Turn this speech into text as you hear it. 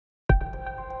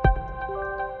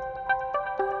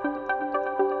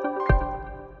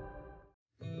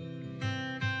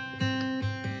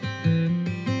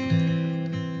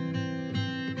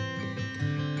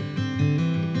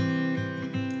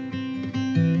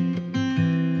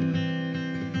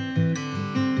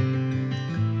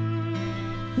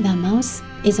mouth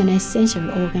is an essential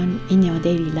organ in your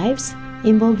daily lives,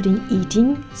 involved in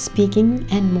eating, speaking,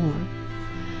 and more.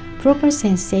 Proper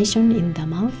sensation in the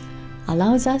mouth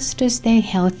allows us to stay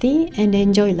healthy and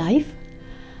enjoy life,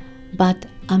 but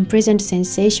unpleasant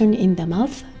sensation in the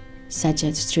mouth, such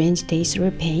as strange taste or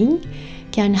pain,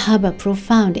 can have a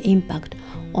profound impact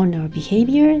on our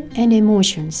behavior and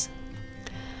emotions.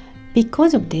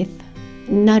 Because of this,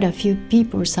 not a few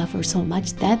people suffer so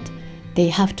much that they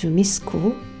have to miss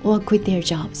school or quit their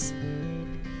jobs.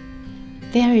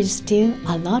 There is still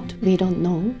a lot we don't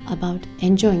know about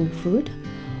enjoying food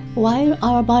while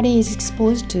our body is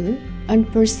exposed to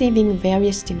and perceiving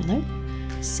various stimuli,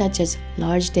 such as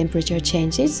large temperature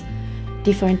changes,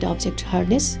 different object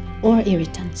hardness, or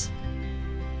irritants.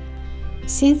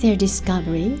 Since their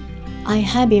discovery, I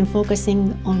have been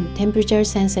focusing on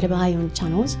temperature-sensitive ion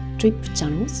channels, TRIP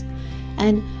channels,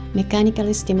 and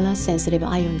mechanically stimulus-sensitive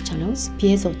ion channels,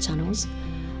 piezo channels,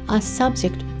 a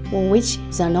subject for which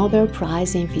the Nobel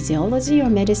Prize in Physiology or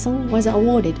Medicine was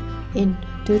awarded in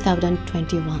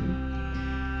 2021.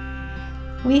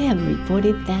 We have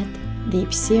reported that the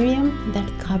epithelium that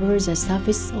covers the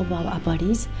surface of our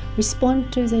bodies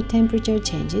responds to the temperature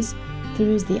changes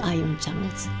through the ion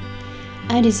channels,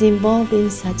 and is involved in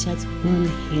such as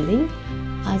wound healing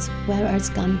as well as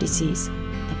gum disease,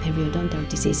 the periodontal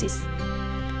diseases.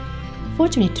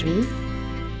 Fortunately,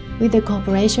 with the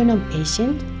cooperation of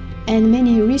patients and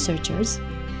many researchers,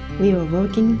 we are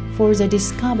working for the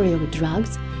discovery of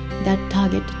drugs that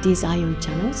target these ion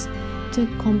channels to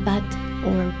combat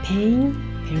oral pain,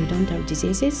 periodontal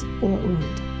diseases, or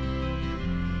wound.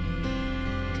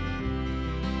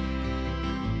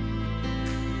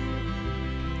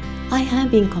 I have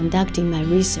been conducting my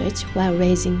research while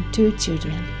raising 2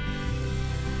 children.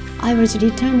 I was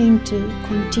determined to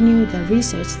continue the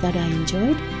research that I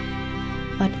enjoyed,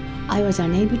 but I was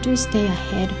unable to stay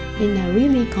ahead in a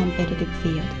really competitive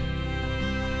field.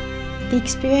 The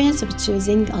experience of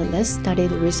choosing a less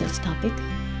studied research topic,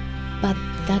 but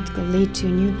that could lead to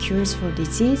new cures for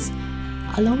disease,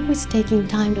 along with taking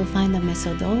time to find a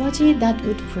methodology that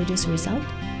would produce results,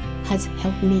 has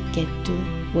helped me get to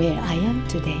where I am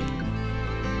today.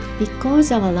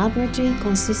 Because our laboratory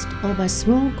consists of a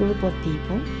small group of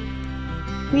people,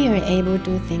 we are able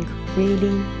to think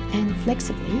freely and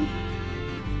flexibly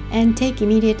and take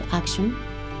immediate action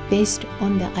based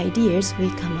on the ideas we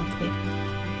come up with.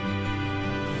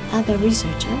 As a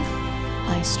researcher,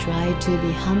 I strive to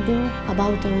be humble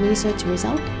about the research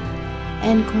result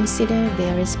and consider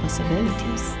various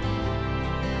possibilities.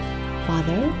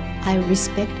 Further, I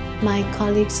respect my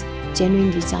colleagues'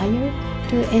 genuine desire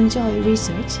to enjoy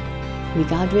research,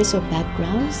 regardless of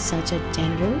backgrounds such as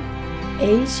gender,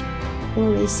 age, or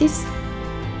races,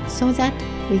 so that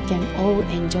we can all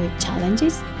enjoy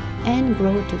challenges and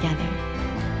grow together.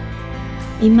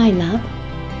 In my lab,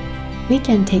 we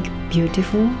can take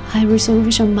beautiful,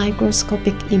 high-resolution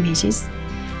microscopic images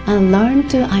and learn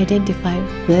to identify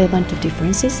relevant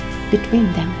differences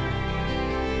between them.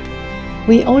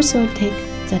 We also take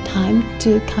the time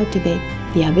to cultivate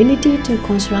the ability to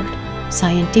construct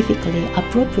scientifically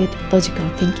appropriate logical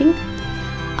thinking,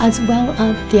 as well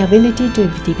as the ability to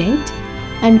debate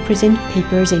and present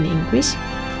papers in English,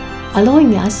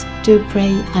 allowing us to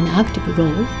play an active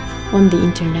role on the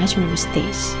international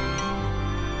stage.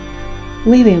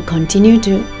 We will continue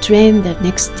to train the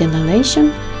next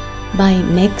generation by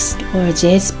MEX or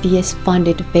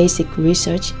JSPS-funded basic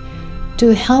research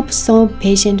to help solve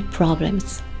patient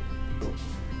problems.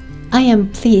 I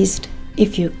am pleased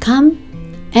if you come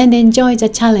and enjoy the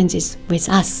challenges with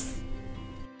us.